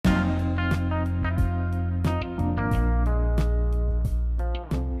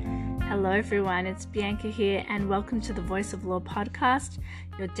Hello everyone, it's Bianca here and welcome to the Voice of Law podcast,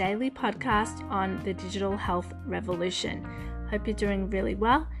 your daily podcast on the digital health revolution. Hope you're doing really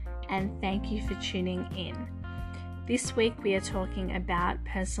well and thank you for tuning in. This week we are talking about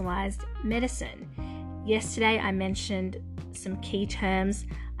personalized medicine. Yesterday I mentioned some key terms,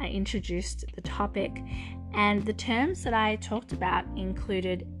 I introduced the topic, and the terms that I talked about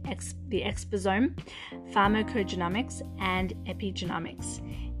included the exposome, pharmacogenomics, and epigenomics.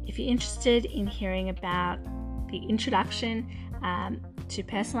 If you're interested in hearing about the introduction to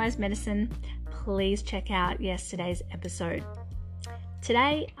personalized medicine, please check out yesterday's episode.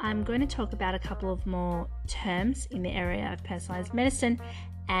 Today, I'm going to talk about a couple of more terms in the area of personalized medicine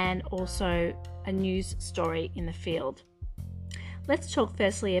and also a news story in the field. Let's talk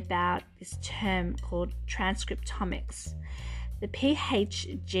firstly about this term called transcriptomics. The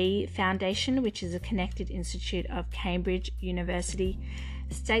PHG Foundation, which is a connected institute of Cambridge University,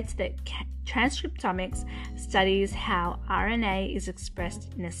 states that transcriptomics studies how RNA is expressed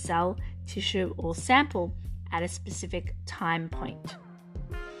in a cell, tissue, or sample at a specific time point.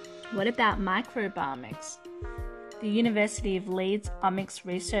 What about microbiomics? The University of Leeds Omics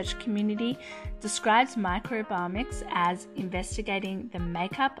Research Community describes microbiomics as investigating the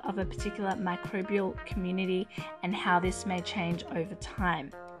makeup of a particular microbial community and how this may change over time.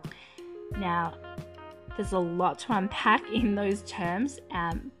 Now, there's a lot to unpack in those terms,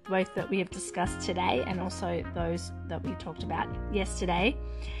 both that we have discussed today and also those that we talked about yesterday.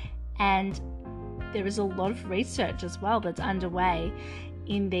 And there is a lot of research as well that's underway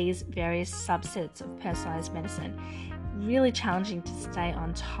in these various subsets of personalized medicine. Really challenging to stay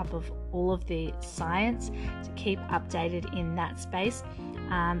on top of all of the science, to keep updated in that space.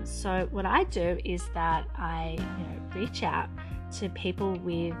 So what I do is that I reach out to people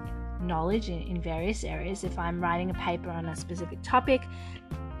with knowledge in various areas. If I'm writing a paper on a specific topic,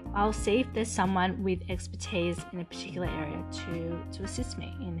 I'll see if there's someone with expertise in a particular area to assist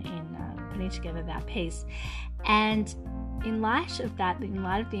me in putting together that piece. And in light of that, in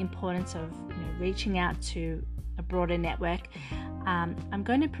light of the importance of reaching out to a broader network, I'm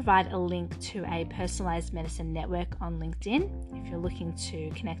going to provide a link to a personalized medicine network on LinkedIn if you're looking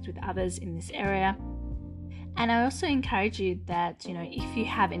to connect with others in this area. And I also encourage you that, if you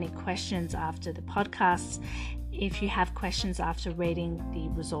have any questions after the podcasts, if you have questions after reading the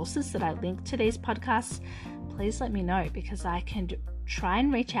resources that I link to these podcasts, please let me know, because I can try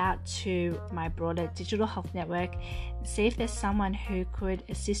and reach out to my broader digital health network and see if there's someone who could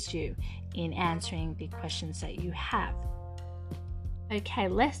assist you in answering the questions that you have. Okay,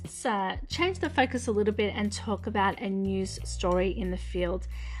 let's change the focus a little bit and talk about a news story in the field.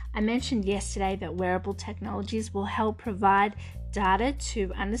 I mentioned yesterday that wearable technologies will help provide data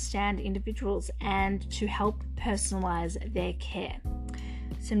to understand individuals and to help personalize their care.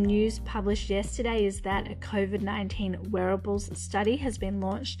 Some news published yesterday is that a COVID-19 wearables study has been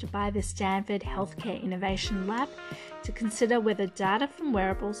launched by the Stanford Healthcare Innovation Lab to consider whether data from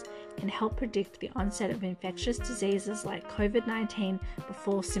wearables can help predict the onset of infectious diseases like COVID-19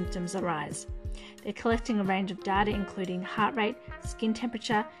 before symptoms arise. They're collecting a range of data including heart rate, skin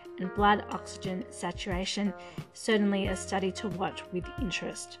temperature, and blood oxygen saturation. Certainly a study to watch with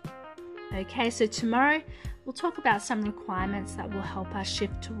interest. Okay, so tomorrow we'll talk about some requirements that will help us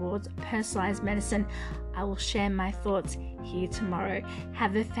shift towards personalized medicine. I will share my thoughts here tomorrow.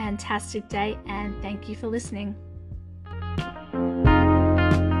 Have a fantastic day and thank you for listening.